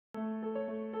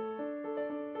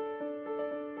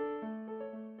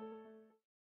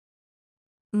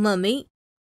Mummy,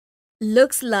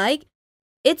 looks like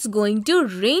it's going to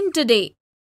rain today.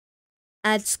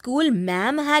 At school,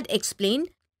 ma'am had explained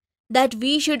that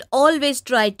we should always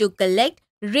try to collect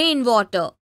rainwater.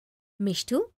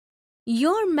 Mishtu,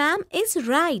 your ma'am is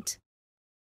right.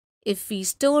 If we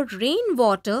store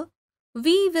rainwater,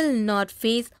 we will not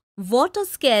face water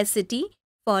scarcity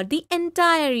for the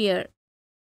entire year.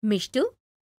 Mishtu,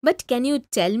 but can you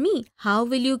tell me how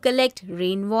will you collect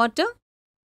rainwater?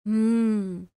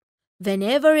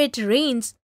 Whenever it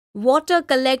rains, water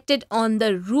collected on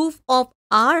the roof of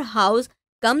our house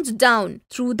comes down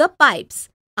through the pipes.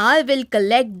 I will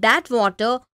collect that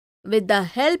water with the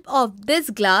help of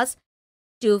this glass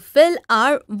to fill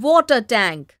our water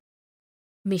tank.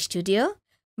 Mishtu dear,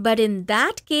 but in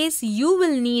that case you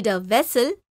will need a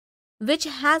vessel which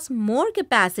has more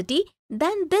capacity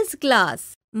than this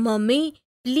glass. Mummy,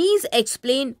 please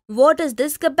explain what is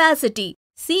this capacity.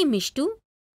 See Mishtu,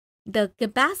 the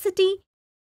capacity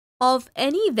of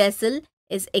any vessel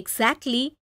is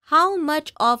exactly how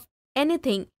much of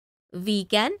anything we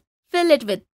can fill it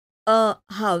with.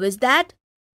 How is that?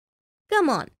 Come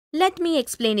on, let me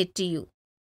explain it to you.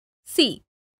 See,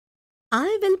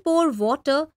 I will pour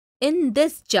water in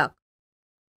this jug,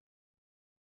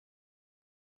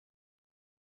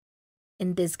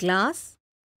 in this glass,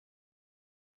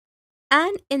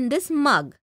 and in this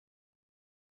mug.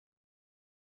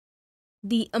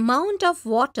 The amount of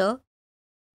water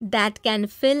that can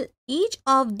fill each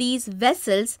of these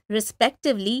vessels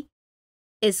respectively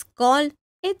is called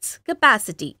its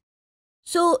capacity.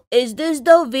 So, is this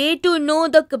the way to know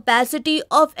the capacity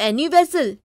of any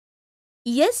vessel?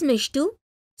 Yes, Mishtu.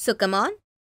 So come on,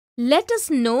 let us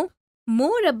know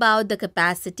more about the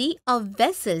capacity of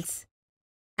vessels,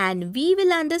 and we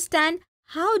will understand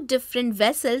how different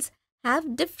vessels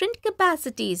have different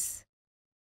capacities.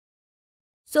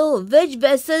 So, which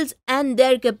vessels and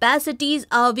their capacities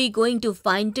are we going to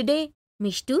find today?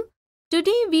 Mishtu,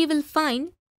 today we will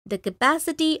find the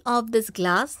capacity of this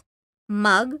glass,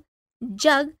 mug,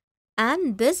 jug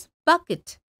and this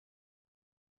bucket.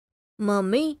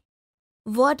 Mummy,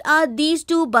 what are these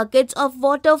two buckets of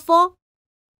water for?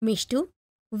 Mishtu,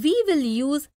 we will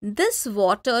use this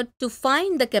water to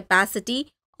find the capacity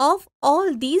of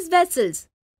all these vessels.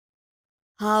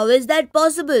 How is that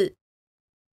possible?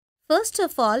 First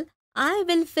of all, I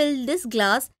will fill this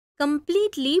glass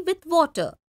completely with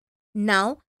water.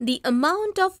 Now, the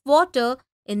amount of water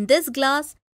in this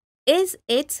glass is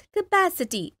its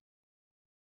capacity.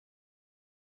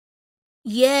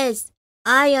 Yes,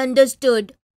 I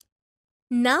understood.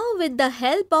 Now, with the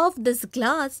help of this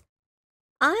glass,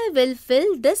 I will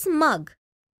fill this mug.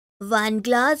 One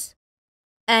glass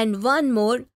and one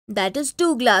more, that is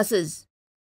 2 glasses.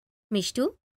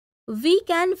 Mishtu, we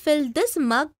can fill this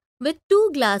mug with 2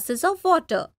 glasses of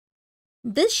water.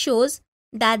 This shows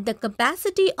that the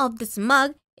capacity of this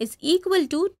mug is equal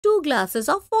to 2 glasses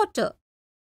of water.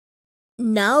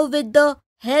 Now with the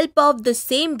help of the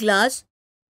same glass,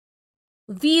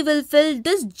 we will fill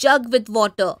this jug with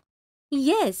water.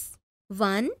 Yes,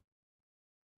 1,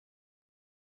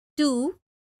 2,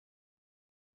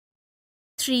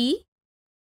 3,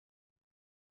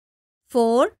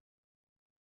 4,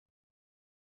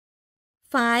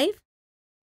 5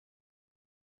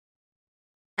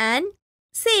 and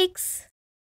 6.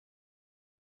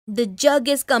 The jug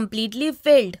is completely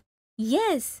filled.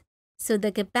 Yes, so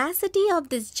the capacity of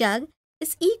this jug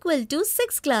is equal to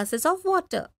 6 glasses of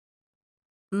water.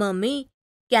 Mummy,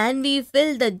 can we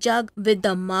fill the jug with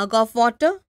the mug of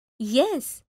water?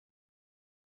 Yes.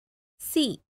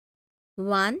 See,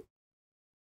 1,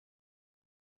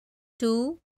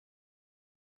 2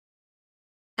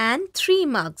 and 3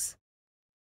 mugs.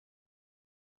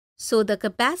 So the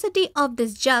capacity of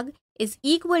this jug is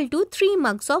equal to 3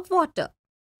 mugs of water.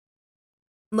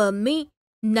 Mummy,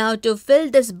 now to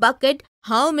fill this bucket,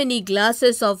 how many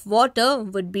glasses of water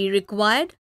would be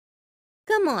required?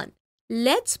 Come on,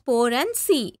 let's pour and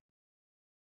see.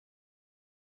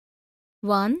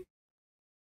 1,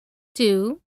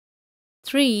 2,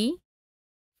 3,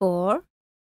 4,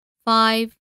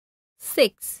 5,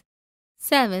 6,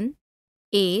 7,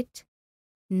 8,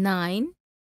 9,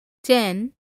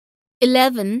 10,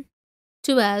 11,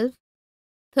 12,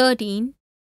 13,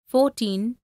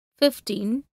 14,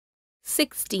 15,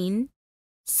 16,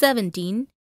 17,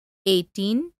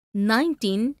 18,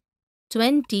 19,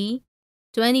 20,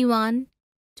 21,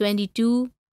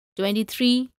 22,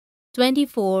 23,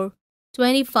 24,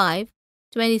 25,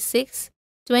 26,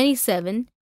 27,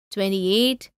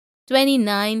 28,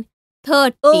 29,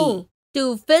 30. Oh,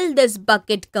 to fill this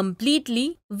bucket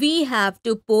completely, we have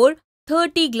to pour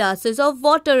 30 glasses of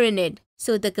water in it.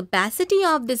 So the capacity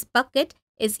of this bucket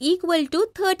is equal to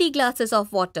 30 glasses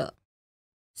of water.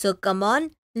 So come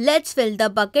on, let's fill the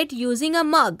bucket using a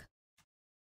mug.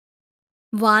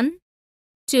 1,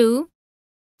 2,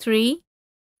 3,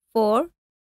 4,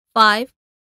 5,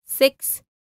 6,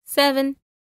 7,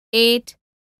 8,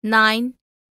 9,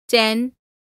 10,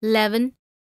 11,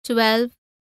 12,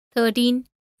 13,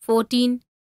 14,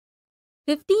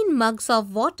 15 mugs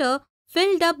of water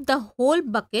filled up the whole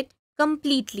bucket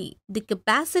completely. The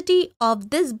capacity of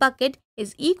this bucket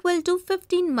is equal to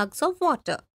 15 mugs of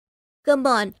water. Come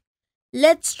on,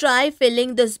 let's try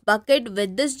filling this bucket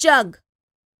with this jug.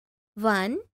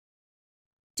 1,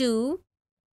 2,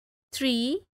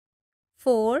 3,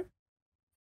 4,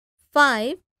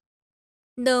 5.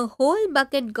 The whole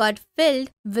bucket got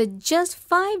filled with just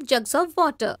 5 jugs of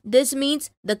water. This means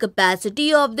the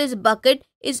capacity of this bucket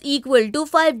is equal to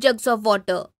 5 jugs of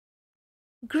water.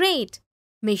 Great!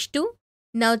 Mishtu,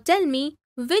 now tell me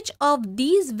which of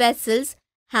these vessels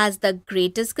has the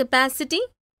greatest capacity?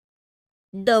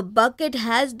 The bucket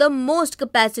has the most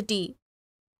capacity.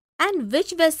 And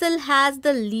which vessel has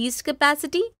the least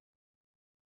capacity?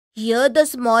 Here the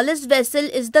smallest vessel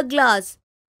is the glass.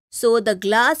 So the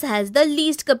glass has the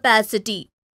least capacity.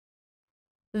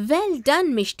 Well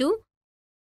done, Mishtu.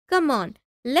 Come on,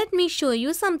 let me show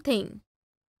you something.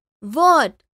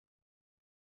 What?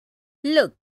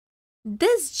 Look,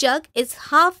 this jug is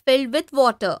half filled with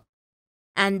water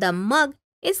and the mug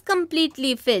is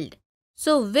completely filled.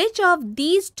 So which of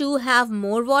these two have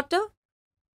more water?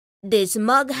 This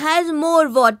mug has more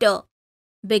water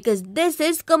because this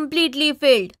is completely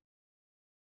filled.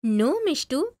 No,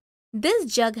 Mishtu, this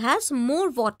jug has more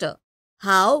water.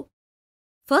 How?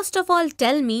 First of all,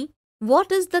 tell me,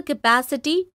 what is the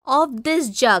capacity of this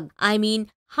jug? I mean,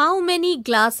 how many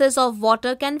glasses of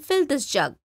water can fill this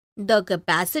jug? The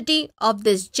capacity of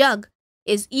this jug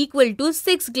is equal to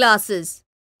 6 glasses.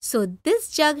 So this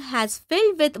jug has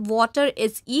filled with water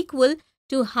is equal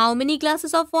to how many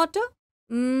glasses of water?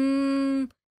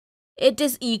 It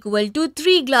is equal to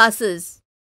 3 glasses.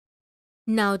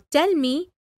 Now tell me,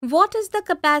 what is the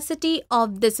capacity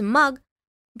of this mug?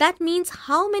 That means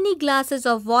how many glasses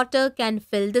of water can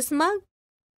fill this mug?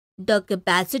 The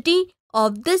capacity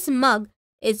of this mug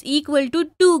is equal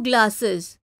to 2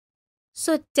 glasses.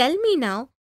 So tell me now,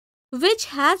 which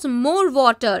has more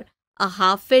water, a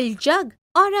half-filled jug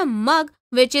or a mug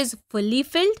which is fully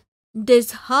filled?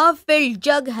 This half-filled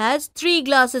jug has 3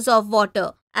 glasses of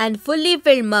water and fully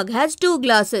filled mug has 2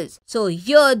 glasses. So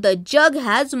here the jug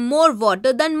has more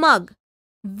water than mug.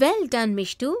 Well done,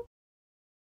 Mishtu.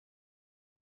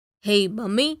 Hey,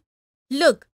 Mummy,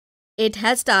 look, it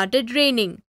has started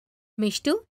raining.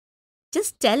 Mishtu,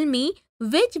 just tell me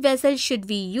which vessel should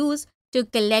we use to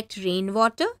collect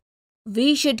rainwater?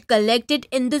 We should collect it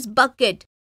in this bucket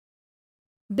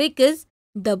because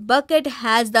the bucket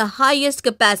has the highest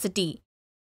capacity.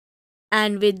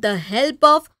 And with the help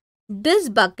of this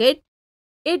bucket,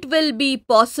 it will be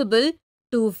possible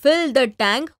to fill the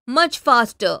tank much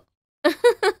faster.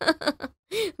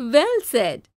 Well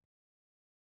said.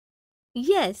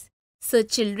 Yes, so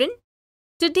children,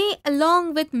 today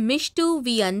along with Mishtu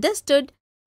we understood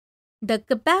the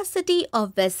capacity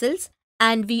of vessels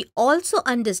and we also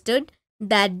understood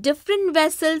that different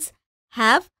vessels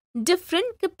have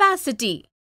different capacity.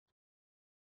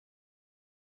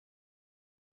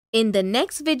 In the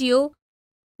next video,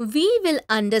 we will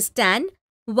understand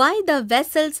why the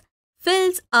vessels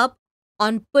fills up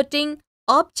on putting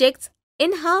objects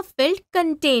in half-filled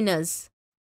containers.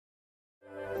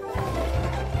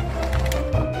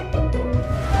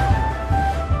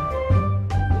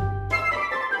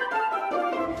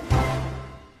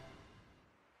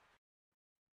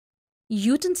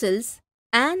 Utensils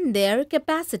and their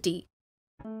capacity.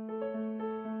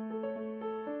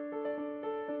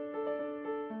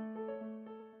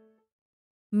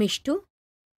 Mishtu,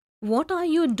 what are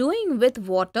you doing with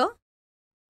water?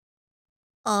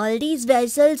 All these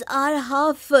vessels are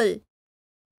half full.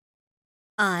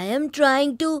 I am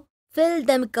trying to fill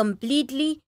them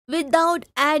completely without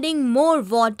adding more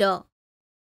water.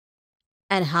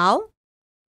 And how?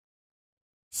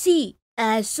 See,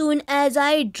 as soon as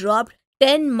I dropped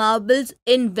 10 marbles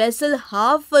in vessel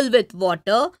half full with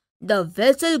water, the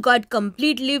vessel got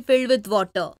completely filled with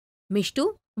water.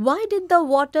 Mishtu, why did the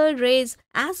water raise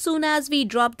as soon as we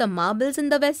dropped the marbles in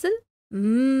the vessel?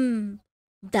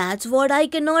 That's what I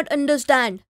cannot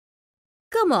understand.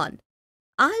 Come on,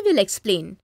 I will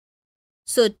explain.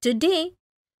 So today,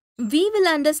 we will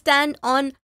understand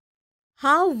on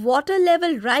how water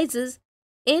level rises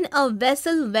in a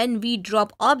vessel when we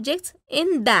drop objects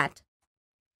in that.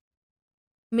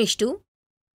 Mishtu,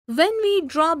 when we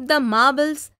drop the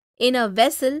marbles in a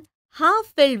vessel,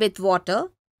 half filled with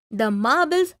water, the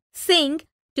marbles sink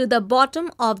to the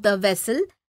bottom of the vessel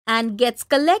and gets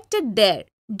collected there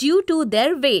due to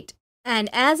their weight, and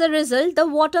as a result the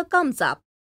water comes up.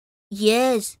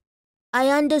 Yes, I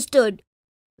understood.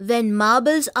 When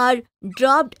marbles are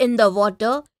dropped in the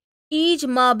water, Each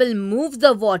marble moves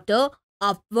the water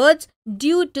upwards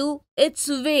due to its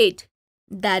weight.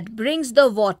 That brings the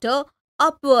water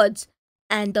upwards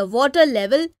and the water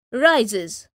level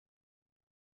rises.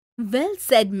 Well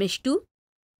said, Mishtu.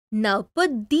 Now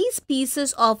put these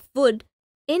pieces of wood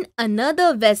in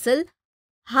another vessel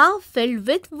half filled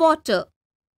with water.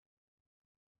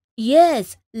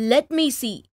 yes, let me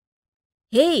see.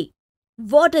 Hey,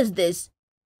 what is this?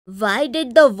 Why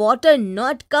did the water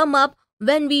not come up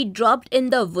when we dropped in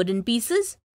the wooden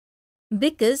pieces?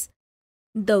 Because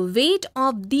the weight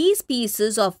of these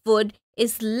pieces of wood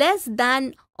is less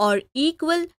than or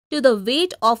equal to the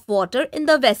weight of water in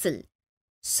the vessel.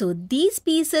 So these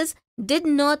pieces did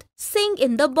not sink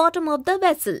in the bottom of the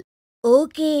vessel.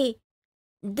 Okay,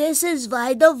 this is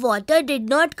why the water did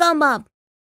not come up.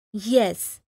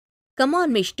 Yes. Come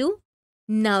on, Mishtu.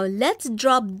 Now let's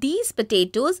drop these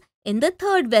potatoes in the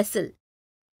third vessel.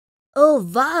 Oh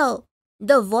wow!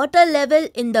 The water level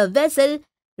in the vessel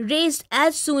raised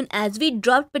as soon as we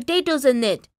dropped potatoes in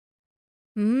it.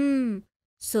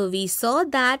 So we saw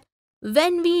that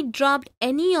when we dropped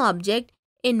any object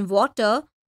in water,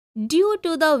 due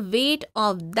to the weight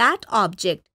of that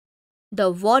object, the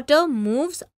water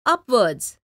moves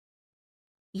upwards.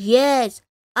 Yes,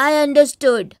 I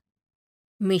understood.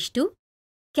 Mishtu,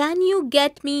 can you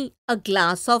get me a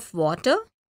glass of water,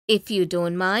 if you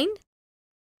don't mind?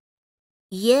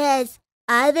 Yes,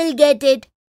 I will get it.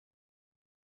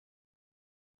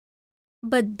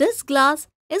 But this glass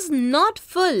is not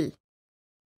full.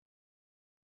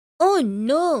 Oh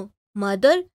no,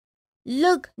 Mother,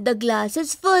 look, the glass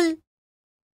is full.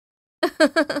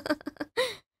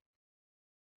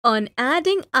 On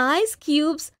adding ice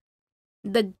cubes,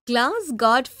 the glass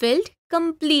got filled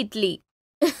completely.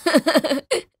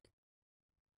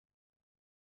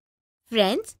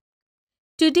 Friends,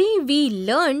 today we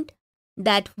learned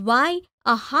that why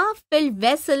a half-filled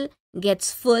vessel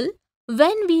gets full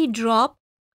when we drop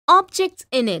objects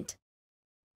in it.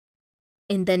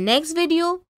 In the next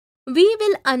video, we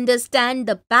will understand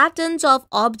the patterns of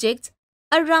objects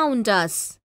around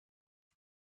us.